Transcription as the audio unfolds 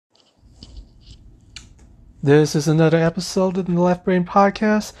This is another episode of the Left Brain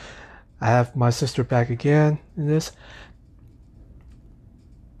Podcast. I have my sister back again in this.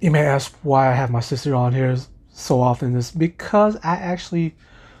 You may ask why I have my sister on here so often. Is because I actually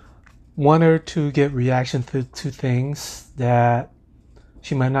want her to get reaction to things that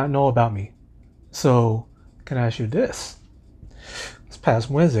she might not know about me. So, can I ask you this? This past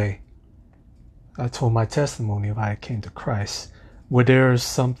Wednesday, I told my testimony of I came to Christ. Were there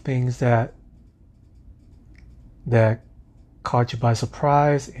some things that caught you by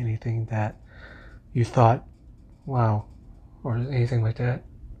surprise? Anything that you thought, wow, or anything like that?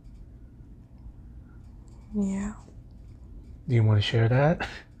 Yeah. Do you want to share that?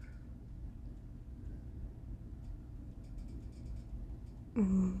 I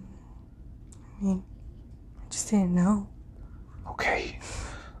mean, I just didn't know. Okay.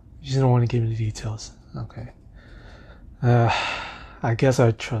 You just don't want to give me the details. Okay. I guess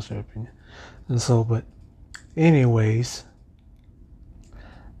I trust her opinion. And so, but anyways,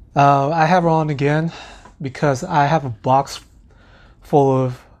 I have her on again because I have a box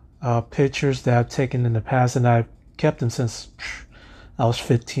full of pictures that I've taken in the past, and I've kept them since I was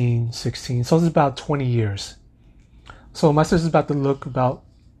 15, 16. So it's about 20 years. So my sister's about to look about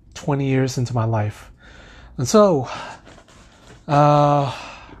 20 years into my life. And so,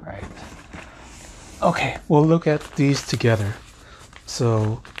 right. Okay, we'll look at these together.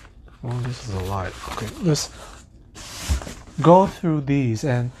 So, well, this is a lot. Okay, let's go through these,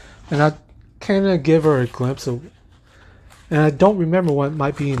 and I kind of give her a glimpse of, and I don't remember what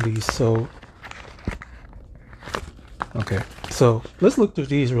might be in these. So, okay, so let's look through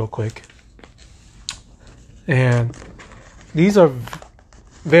these real quick. And these are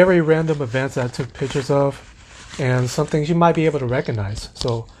very random events that I took pictures of, and some things you might be able to recognize.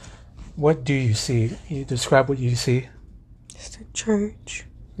 So, what do you see? Can you describe what you see? It's the church.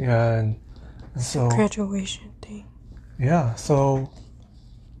 Yeah, and so Graduation thing. yeah, so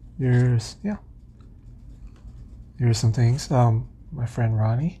here's some things. My friend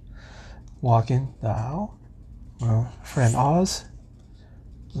Ronnie walking the aisle. Well, friend Oz.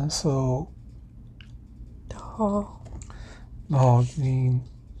 And so The hall.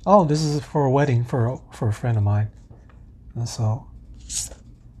 this is for a wedding for a friend of mine. And so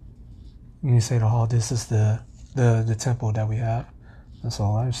when you say the hall, this is the temple that we have. And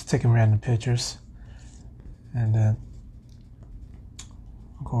so I was taking random pictures. And then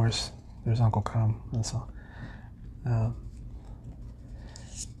of course there's Uncle Com. And so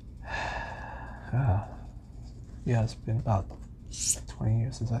it's been about 20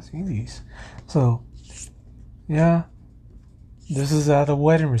 years since I've seen these. So yeah, this is at a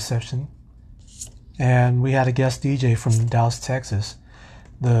wedding reception, and we had a guest DJ from Dallas, Texas.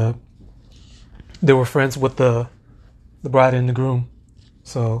 They were friends with the bride and the groom,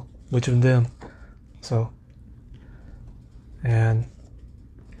 so which of them? So and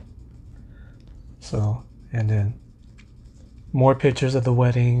then more pictures of the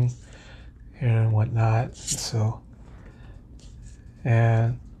wedding here and whatnot. So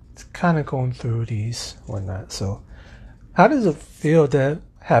and it's kind of going through these whatnot. So how does it feel to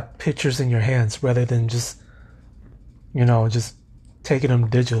have pictures in your hands rather than just taking them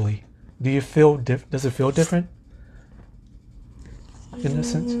digitally? Do you feel does it feel different in that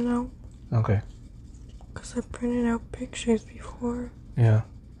sense? No. Okay. Because I printed out pictures before. Yeah.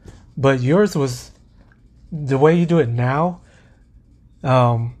 But yours was the way you do it now.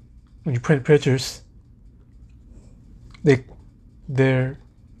 When you print pictures, they're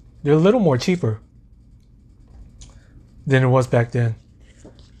a little more cheaper than it was back then,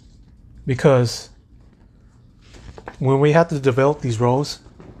 because when we had to develop these rolls,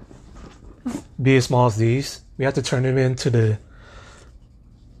 be as small as these, we had to turn them into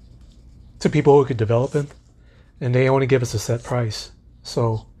to people who could develop them, and they only give us a set price.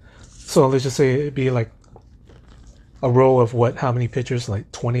 So let's just say it'd be like a roll of how many pictures,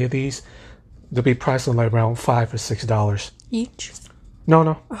 like 20 of these. They'll be priced on like around $5 or $6 Each?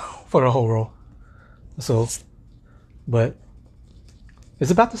 No, for the whole roll. So, but it's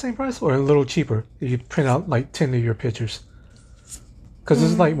about the same price or a little cheaper if you print out like 10 of your pictures. Because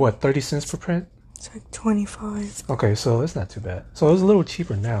it's like, what, 30 cents per print? It's like 25. Okay, so it's not too bad. So it's a little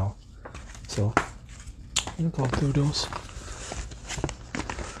cheaper now. So, I'm going to go through those.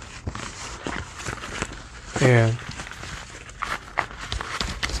 And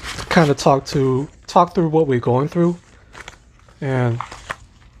kind of talk through what we're going through. And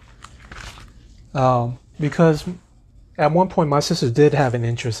because at one point my sister did have an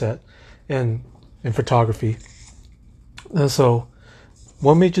interest in photography, and so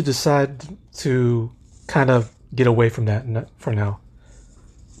what made you decide to kind of get away from that for now?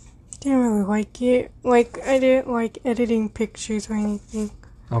 Didn't really like it. Like, I didn't like editing pictures or anything.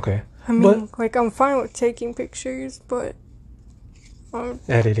 Okay. I mean, like, I'm fine with taking pictures, but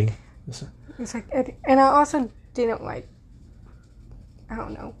editing. It's like edit. And I also didn't like, I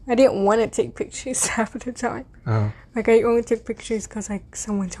don't know. I didn't want to take pictures half of the time. Oh. Like, I only took pictures because, like,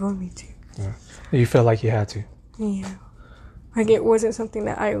 someone told me to. Yeah. You felt like you had to? Yeah. Like, it wasn't something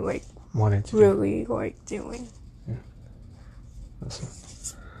that I, like, wanted to really like doing. Yeah.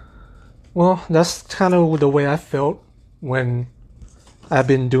 Well, that's kind of the way I felt when I've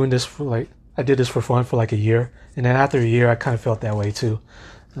been doing this for, like, I did this for fun for like a year. And then after a year, I kind of felt that way too.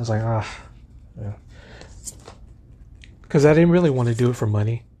 I was like, yeah. Because I didn't really want to do it for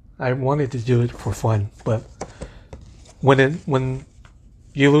money. I wanted to do it for fun. But when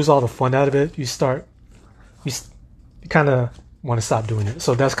you lose all the fun out of it, you kind of want to stop doing it.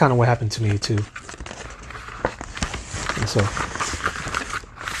 So that's kind of what happened to me too. And so,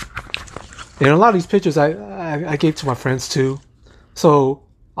 and a lot of these pictures I gave to my friends too. So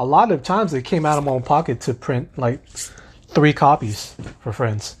a lot of times they came out of my own pocket to print like 3 copies for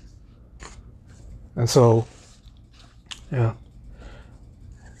friends. And so, yeah.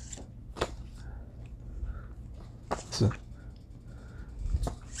 So,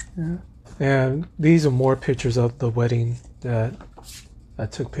 yeah. And these are more pictures of the wedding that I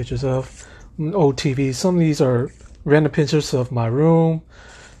took pictures of. Old TV. Some of these are random pictures of my room.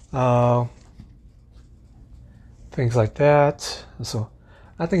 Things like that. So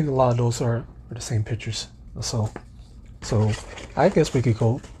I think a lot of those are the same pictures. So I guess we could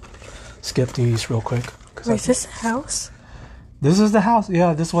go skip these real quick. Wait, is this a house? This is the house.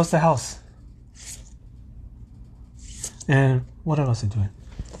 Yeah, this was the house. And what else are they doing?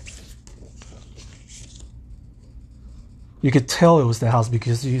 You could tell it was the house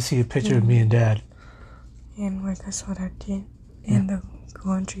because you see a picture of me and Dad. And like I saw that did. And the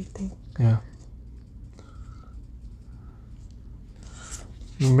laundry thing. Yeah.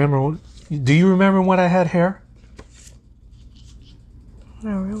 Do you remember when I had hair?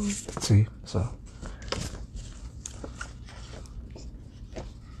 Not really. See, so.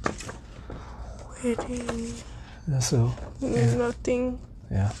 Wedding. So. Yeah. Nothing.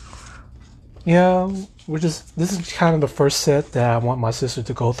 Yeah. Yeah, this is kind of the first set that I want my sister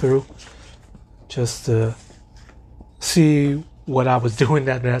to go through. Just to see what I was doing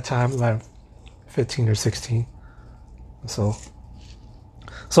at that time, like 15 or 16. So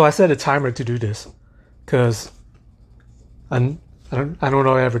I set a timer to do this because I don't know if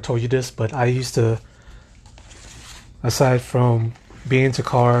I ever told you this, but I used to, aside from being into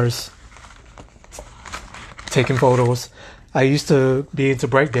cars, taking photos, I used to be into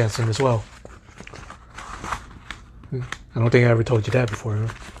breakdancing as well. I don't think I ever told you that before. Huh?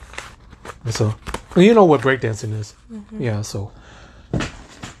 And so, well, you know what breakdancing is. Mm-hmm. Yeah, so.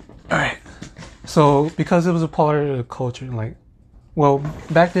 Alright. So, because it was a part of the culture, like, well,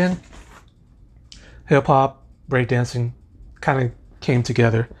 back then, hip-hop, breakdancing kind of came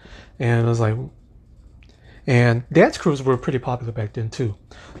together. And it was like, and dance crews were pretty popular back then too.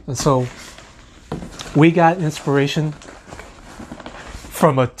 And so, we got inspiration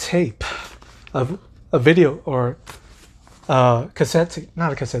from a tape, of a video, or cassette tape,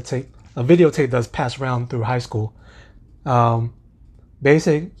 not a cassette tape, a videotape that's passed around through high school.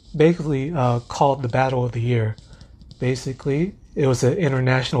 Basically called the Battle of the Year. Basically, it was an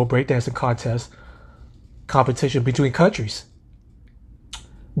international breakdancing competition between countries.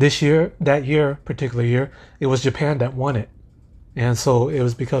 That particular year, it was Japan that won it. And so it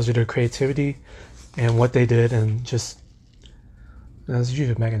was because of their creativity and what they did, and just, as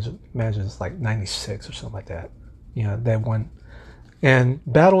you imagine, it's like 96 or something like that. You know, that one. And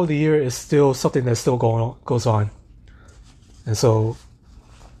Battle of the Year is still something that still goes on. And so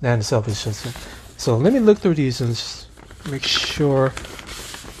that in itself is just... So let me look through these and just make sure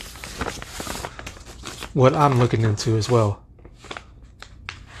what I'm looking into as well.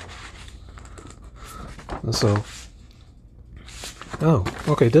 And so... Oh,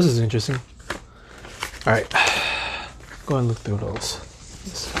 okay, this is interesting. Alright. Go and look through those.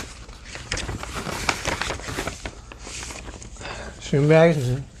 So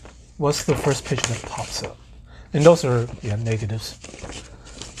imagine, what's the first picture that pops up? And those are, negatives.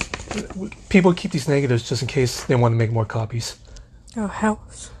 People keep these negatives just in case they want to make more copies. A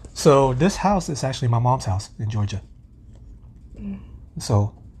house. So this house is actually my mom's house in Georgia.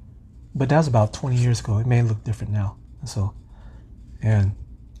 So, but that was about 20 years ago. It may look different now. So, and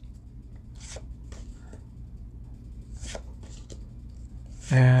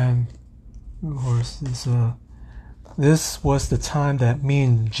of course this was the time that me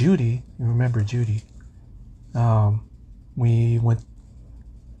and Judy, you remember Judy, we went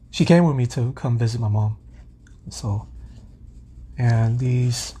she came with me to come visit my mom. So, and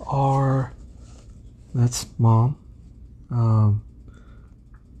these are, that's mom.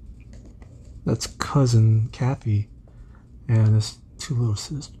 That's cousin Kathy, and it's two little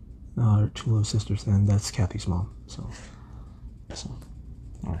sisters, and that's Kathy's mom. So,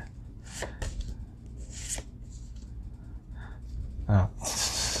 all right.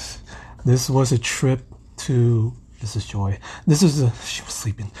 This was a trip to. This is Joy. She was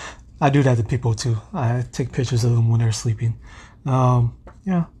sleeping. I do that to people too. I take pictures of them when they're sleeping.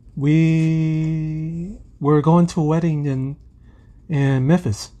 Yeah, we were going to a wedding in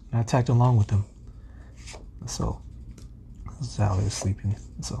Memphis. I tagged along with them. So Sally is sleeping.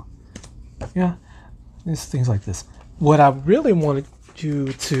 So yeah, it's things like this. What I really wanted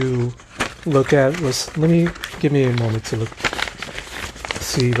you to look at was, give me a moment to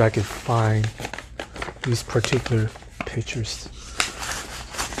see if I can find these particular pictures.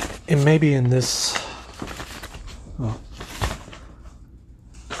 It may be in this.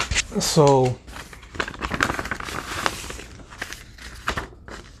 So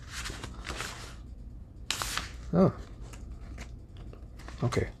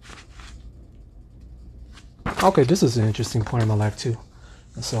okay, this is an interesting point in my life too.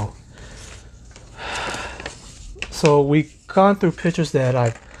 So we've gone through pictures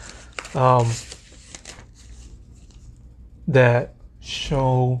that that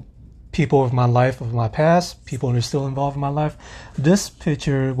show people of my life, of my past, people that are still involved in my life. This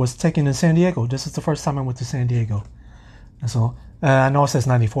picture was taken in San Diego. This is the first time I went to San Diego. And so I know it says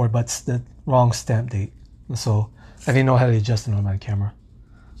 94, but it's the wrong stamp date. And so I didn't know how to adjust it on my camera.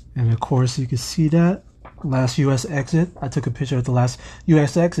 And of course, you can see that last U.S. exit. I took a picture of the last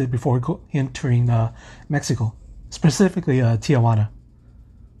U.S. exit before entering Mexico, specifically Tijuana.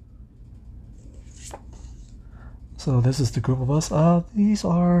 So this is the group of us. These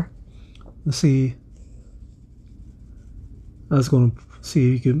are, let's see. I was going to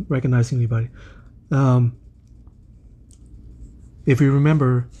see if you can recognize anybody. If you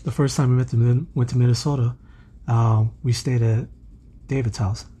remember, the first time we went to Minnesota, we stayed at David's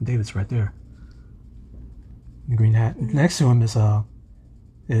house. David's right there. The green hat. Mm-hmm. Next to him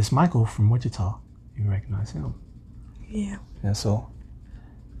is Michael from Wichita. You recognize him? Yeah. Yeah. So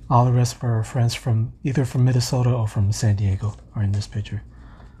all the rest of our friends from either from Minnesota or from San Diego are in this picture.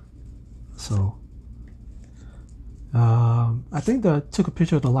 So I think I took a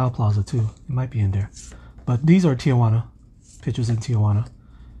picture of the Lao Plaza too. It might be in there. But these are Tijuana pictures in Tijuana.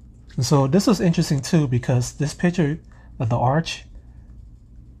 And so this was interesting too, because this picture of the arch,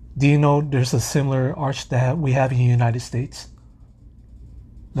 do you know there's a similar arch that we have in the United States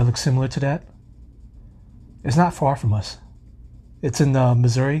that looks similar to that? It's not far from us. It's in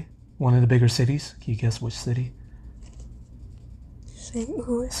Missouri, one of the bigger cities. Can you guess which city? St.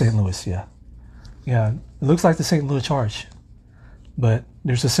 Louis. St. Louis, yeah. Yeah, it looks like the St. Louis arch, but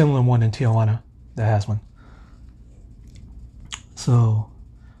there's a similar one in Tijuana that has one. So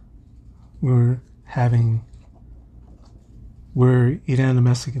we're eating at a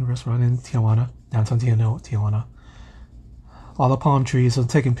Mexican restaurant in Tijuana, downtown Tijuana. All the palm trees, so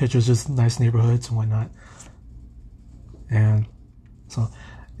taking pictures, just nice neighborhoods and whatnot. And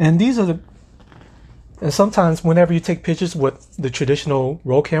these are and sometimes whenever you take pictures with the traditional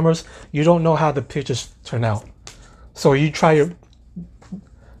roll cameras, you don't know how the pictures turn out. So you try your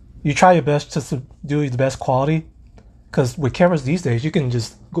best just to do the best quality. Because with cameras these days, you can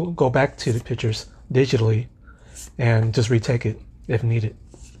just go back to the pictures digitally and just retake it if needed.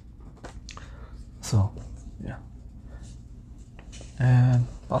 So, yeah. And,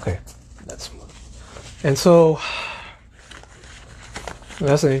 okay. So,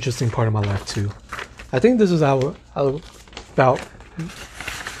 that's an interesting part of my life too. I think this is I was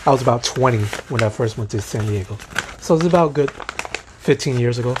about 20 when I first went to San Diego. So it's about good 15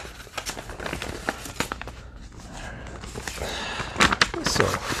 years ago. So,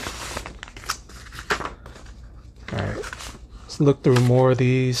 alright, let's look through more of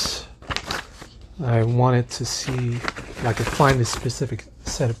these. I wanted to see if I could find a specific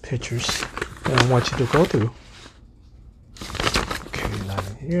set of pictures that I want you to go through. Okay, not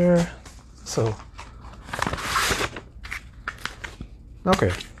in here. So,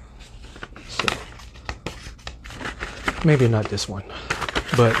 okay. So, maybe not this one,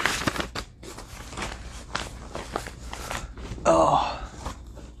 but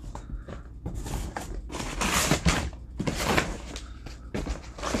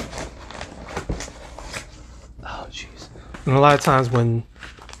and a lot of times when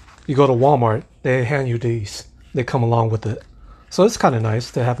you go to Walmart, they hand you these. They come along with it. So it's kind of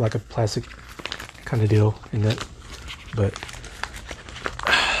nice to have like a plastic kind of deal in it. But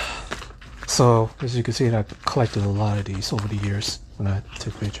So as you can see, I collected a lot of these over the years when I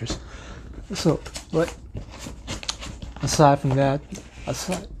took pictures. So, but aside from that,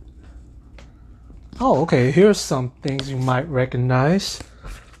 oh, okay, here's some things you might recognize.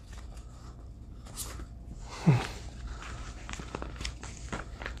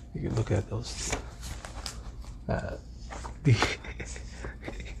 You can look at those. The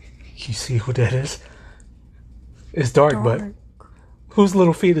you see who that is? It's dark, but whose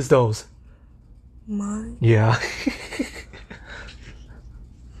little feet is those? Mine. Yeah.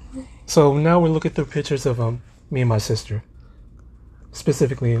 So now we're looking through pictures of me and my sister.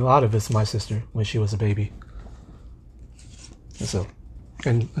 Specifically, a lot of it's my sister when she was a baby.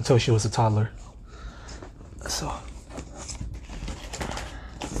 And until she was a toddler. So.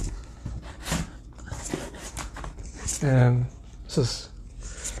 And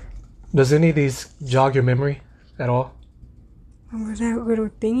does any of these jog your memory at all? Remember that little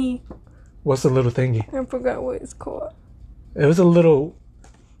thingy? What's the little thingy? I forgot what it's called. It was a little,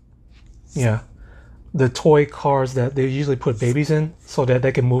 yeah, the toy cars that they usually put babies in so that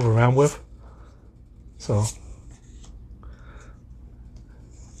they can move around with. So,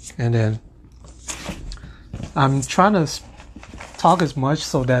 and then I'm trying to talk as much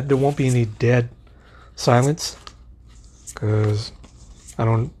so that there won't be any dead silence, because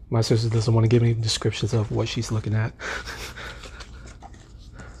my sister doesn't want to give me descriptions of what she's looking at.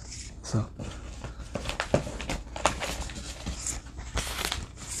 So.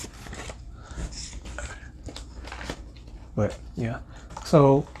 But yeah,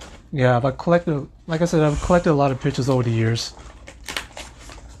 so yeah, like I said, I've collected a lot of pictures over the years.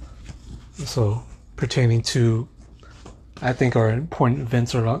 So pertaining to, I think, our important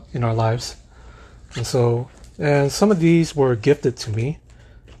events in our lives. And some of these were gifted to me.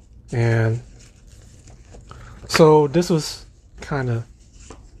 And so this was kind of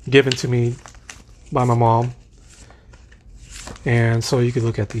given to me by my mom. And so you could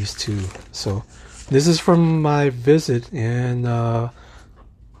look at these too. So this is from my visit in the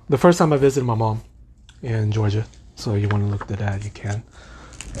first time I visited my mom in Georgia. So you want to look at that, you can.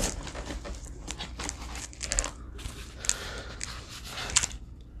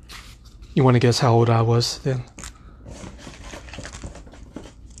 You want to guess how old I was then?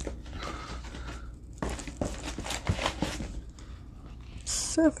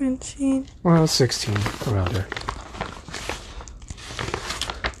 $17. Well, 16, around there.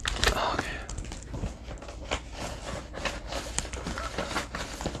 Okay.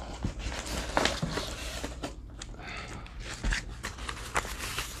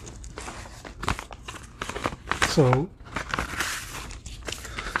 So,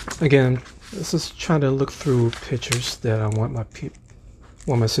 again, this is trying to look through pictures that I want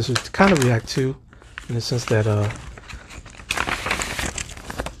my sister to kind of react to, in the sense that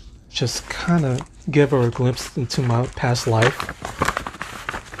just kind of give her a glimpse into my past life,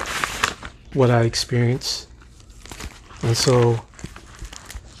 what I experienced, and so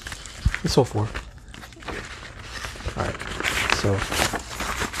forth. All right, so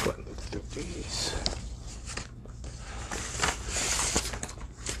go ahead and look through these.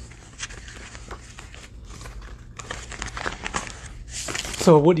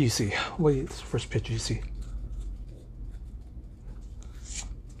 So what do you see? What is the first picture you see?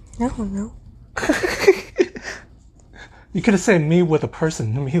 I don't know. You could have said me with a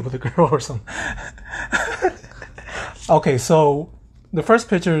person, me with a girl or something. Okay, so the first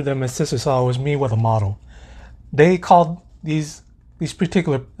picture that my sister saw was me with a model. They called these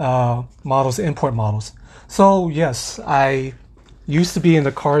particular models import models. So yes, I used to be in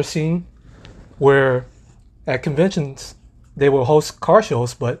the car scene where at conventions they will host car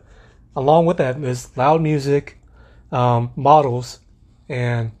shows, but along with that is loud music, models,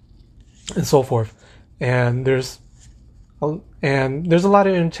 and so forth. And there's a lot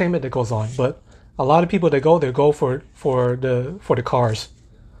of entertainment that goes on, but a lot of people that go there go for the cars.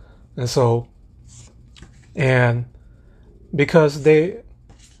 And because the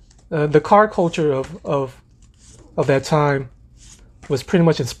car culture of that time was pretty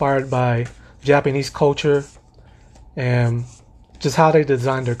much inspired by Japanese culture and just how they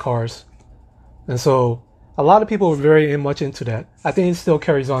designed their cars. And so a lot of people were very much into that. I think it still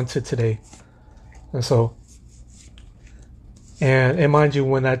carries on to today. And mind you,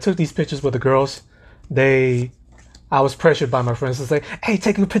 when I took these pictures with the girls, I was pressured by my friends to say, "Hey,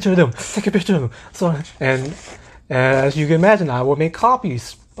 take a picture of them. Take a picture of them." So, and as you can imagine, I would make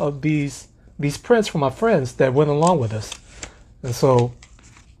copies of these prints for my friends that went along with us.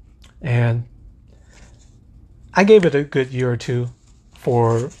 And I gave it a good year or two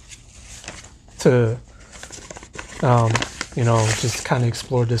to just kind of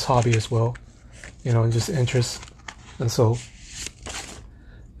explore this hobby as well, and just interest. And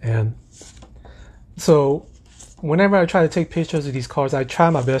and so whenever I try to take pictures of these cars, I try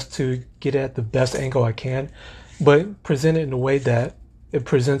my best to get at the best angle I can, but present it in a way that it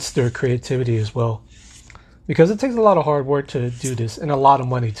presents their creativity as well. Because it takes a lot of hard work to do this, and a lot of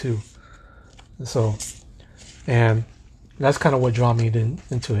money too. And that's kind of what drew me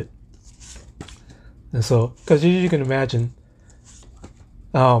into it. And so, because you can imagine,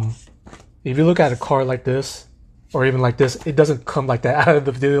 if you look at a car like this, or even like this, it doesn't come like that out of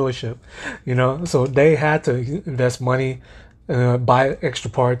the dealership, So they had to invest money, buy extra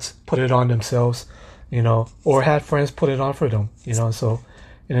parts, put it on themselves, or had friends put it on for them, So,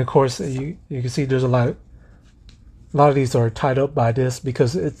 and of course, you can see there's a lot of these are tied up by this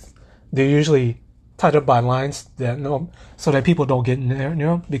because they're usually tied up by lines so that people don't get in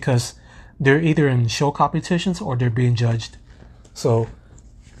there, because they're either in show competitions or they're being judged. So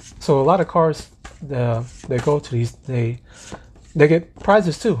a lot of cars that go to these, they get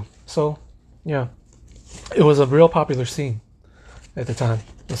prizes too. So yeah, it was a real popular scene at the time.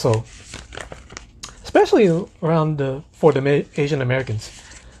 So especially for the Asian Americans,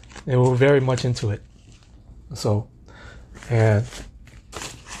 they were very much into it. So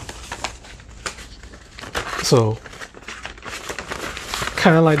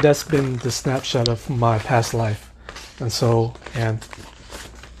kind of like that's been the snapshot of my past life.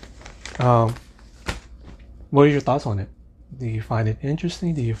 What are your thoughts on it? Do you find it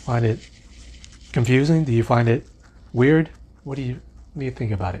interesting? Do you find it confusing? Do you find it weird? What do you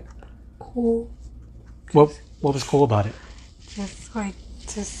think about it? Cool. What was cool about it? Just like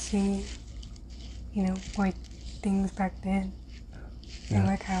to see, like things back then, and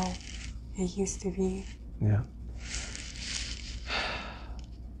like how it used to be. Yeah.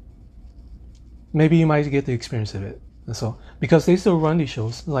 Maybe you might get the experience of it. And so, because they still run these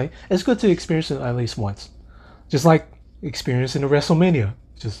shows, like it's good to experience it at least once. Just like experiencing the WrestleMania.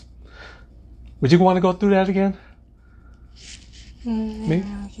 Would you want to go through that again? Maybe.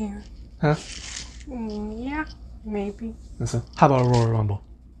 Yeah. Huh? Yeah, maybe. And so, how about a Royal Rumble?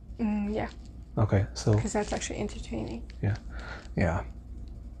 Yeah. Okay, so because that's actually entertaining. Yeah.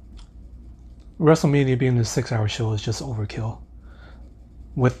 WrestleMania being a 6-hour show is just overkill.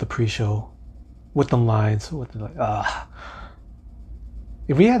 With the pre-show, with the lines,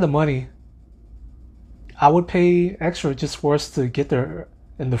 if we had the money, I would pay extra just for us to get there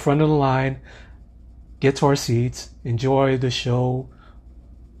in the front of the line, get to our seats, enjoy the show.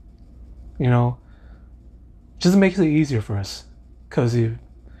 Just makes it easier for us. Because if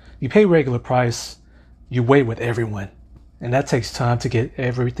you pay regular price, you wait with everyone, and that takes time to get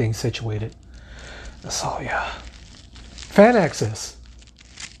everything situated. So yeah, fan access.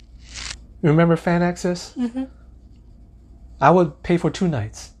 Remember fan access? Mm-hmm. I would pay for 2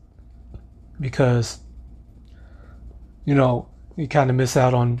 nights because, you kind of miss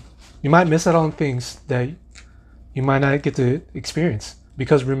out on, you might miss out on things that you might not get to experience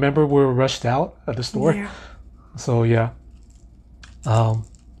because remember we're rushed out of the store. Yeah. So yeah,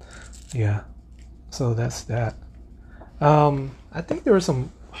 so that's that. I think there were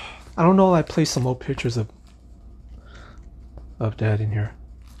some, I don't know, I placed some old pictures of Dad in here.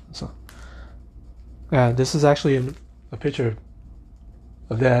 So yeah, this is actually a picture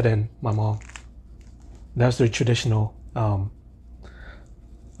of Dad and my mom. That's their traditional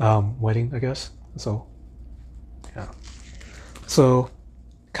wedding, I guess. So yeah. So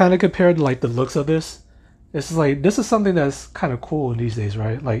kind of compared to like the looks of this, it's like this is something that's kind of cool these days,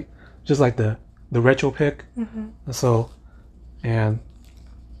 right? Like just like the retro pic. Mm-hmm. So, and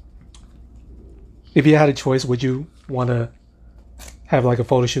if you had a choice, would you want to have like a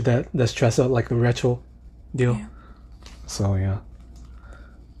photo shoot that's dressed up like the retro deal? Yeah. So yeah.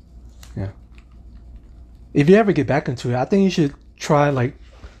 If you ever get back into it, I think you should try like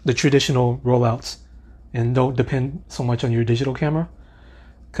the traditional rollouts and don't depend so much on your digital camera,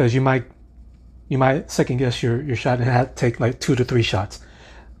 because you might second guess your shot and have to take like 2 to 3 shots.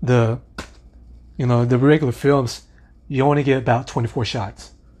 The regular films, you only get about 24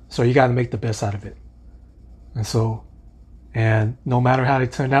 shots, so you got to make the best out of it. And no matter how they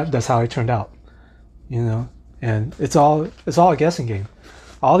turned out, that's how it turned out. And it's all a guessing game.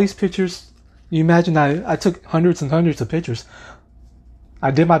 All these pictures, you imagine I took hundreds and hundreds of pictures.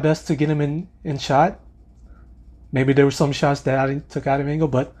 I did my best to get them in shot. Maybe there were some shots that I took out of angle,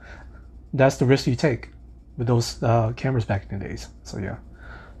 but that's the risk you take with those cameras back in the days. So yeah.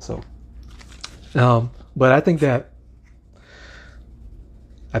 So, but I think that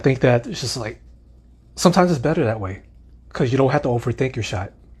it's just like sometimes it's better that way because you don't have to overthink your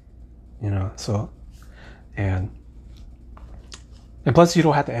shot. So, and And plus, you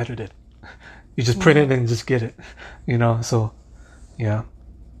don't have to edit it. You just print it and just get it, so, yeah.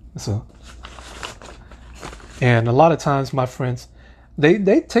 So, and a lot of times my friends,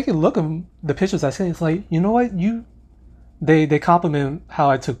 they take a look at the pictures I send. It's like, you know what, they compliment how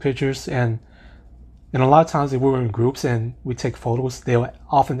I took pictures, and a lot of times if we were in groups and we take photos, they'll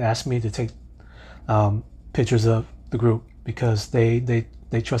often ask me to take pictures of the group because they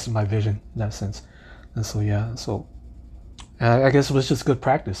trusted my vision in that sense. And so, yeah, so I guess it was just good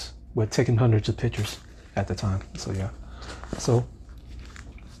practice with taking hundreds of pictures at the time. So, yeah. So,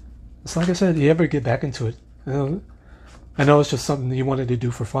 it's like I said, you ever get back into it? I know it's just something you wanted to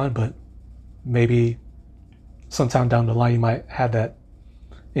do for fun, but maybe sometime down the line you might have that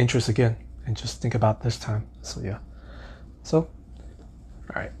interest again and just think about this time. So, yeah. So,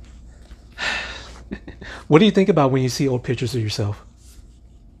 all right. What do you think about when you see old pictures of yourself?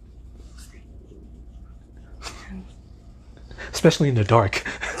 Especially in the dark.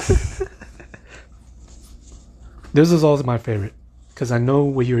 This is always my favorite because I know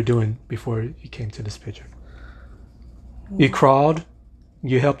what you were doing before you came to this picture. You crawled.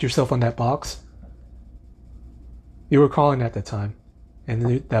 You helped yourself on that box. You were crawling at that time.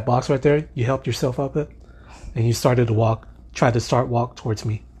 And that box right there, you helped yourself up it. And you started to walk. Tried to walk towards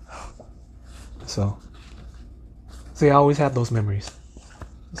me. So, see, I always have those memories.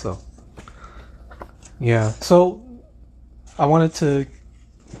 So, yeah. So, I wanted to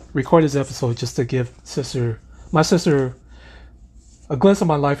record this episode just to give my sister, a glimpse of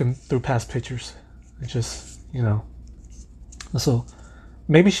my life through past pictures. It just, So,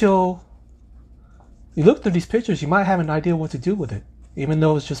 maybe you look through these pictures, you might have an idea what to do with it, even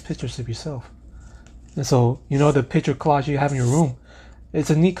though it's just pictures of yourself. And so, the picture collage you have in your room, it's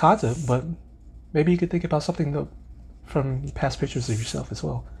a neat concept, but maybe you could think about something from past pictures of yourself as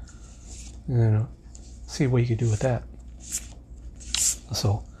well. See what you could do with that.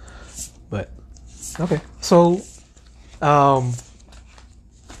 So, but, okay. So,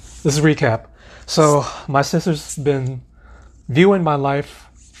 this is a recap. So, my sister's been viewing my life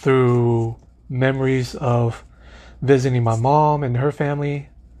through memories of visiting my mom and her family,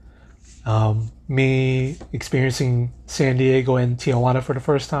 me experiencing San Diego and Tijuana for the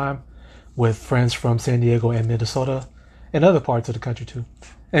first time with friends from San Diego and Minnesota and other parts of the country too,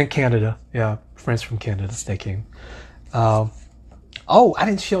 and Canada. Yeah, friends from Canada, they came. I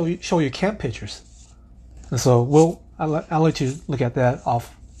didn't show you camp pictures, and so I'll let you look at that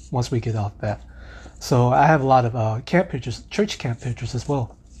off once we get off that. So I have a lot of camp pictures, church camp pictures as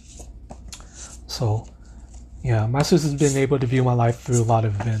well. So, yeah, my sister's been able to view my life through a lot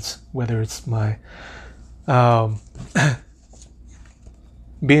of events, whether it's my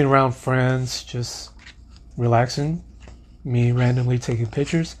being around friends, just relaxing, me randomly taking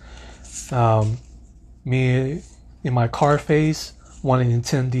pictures, me in my car phase, wanting to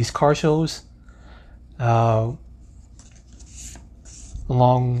attend these car shows, along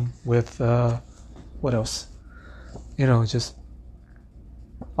with, what else? Just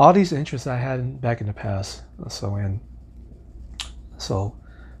all these interests I had back in the past. So I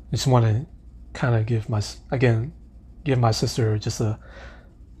just want to kind of give my sister just a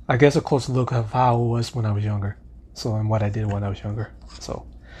close look of how it was when I was younger. So, and what I did when I was younger. So,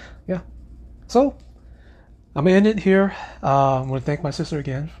 yeah. So, I'm going to end it here. I want to thank my sister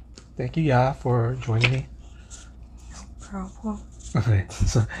again. Thank you, Ya, for joining me. No problem. Okay.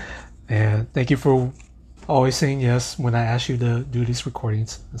 So, and thank you for always saying yes when I ask you to do these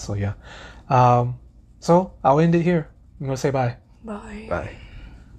recordings. So, yeah. So, I'll end it here. I'm going to say bye. Bye. Bye.